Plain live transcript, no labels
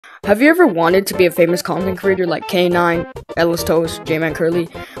Have you ever wanted to be a famous content creator like K9, Ellis Toast, J-Man Curly,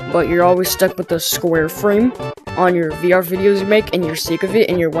 but you're always stuck with the square frame on your VR videos you make and you're sick of it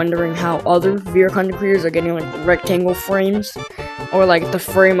and you're wondering how other VR content creators are getting like rectangle frames or like the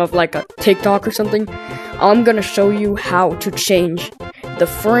frame of like a TikTok or something? I'm gonna show you how to change the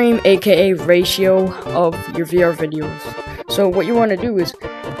frame, aka ratio of your VR videos. So what you want to do is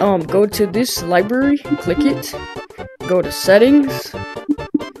go to this library, click it, go to settings,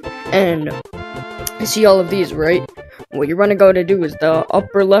 and you see all of these, right? What you're gonna go to do is the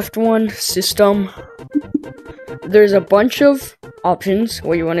upper left one, system. There's a bunch of options.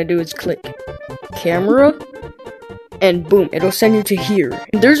 What you want to do is click camera, and boom, it'll send you to here.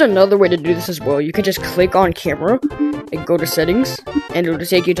 There's another way to do this as well. You can just click on camera and go to settings, and it'll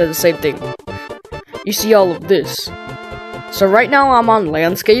take you to the same thing. You see all of this. So right now I'm on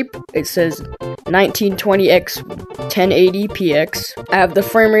landscape. It says 1920x 1080px. I have the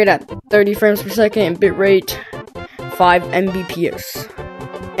frame rate at 30 frames per second and bitrate 5 mbps.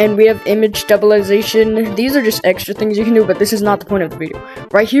 And we have image stabilization. These are just extra things you can do, but this is not the point of the video.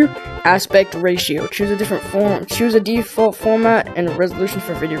 Right here, aspect ratio. Choose a different form, choose a default format and a resolution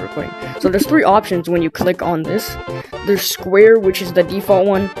for video recording. So there's 3 options when you click on this. There's square, which is the default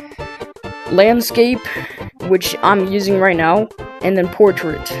one, landscape, which I'm using right now, and then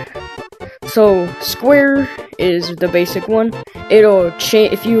portrait. So square is the basic one. It'll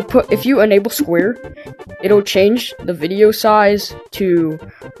change if you enable square, it'll change the video size to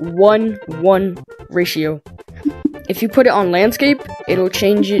 1:1 ratio. If you put it on landscape, it'll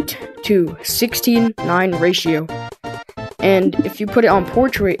change it to 16:9 ratio. And if you put it on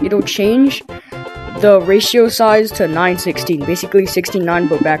portrait, it'll change the ratio size to 9:16, basically 16:9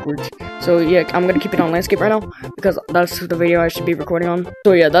 but backwards. So yeah, I'm gonna keep it on landscape right now because that's the video I should be recording on.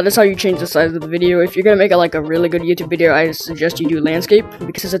 So yeah, that is how you change the size of the video. If you're gonna make like a really good YouTube video, I suggest you do landscape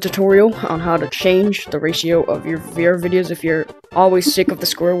because it's a tutorial on how to change the ratio of your VR videos if you're always sick of the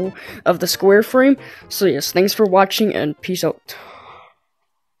square frame. So yes, thanks for watching and peace out.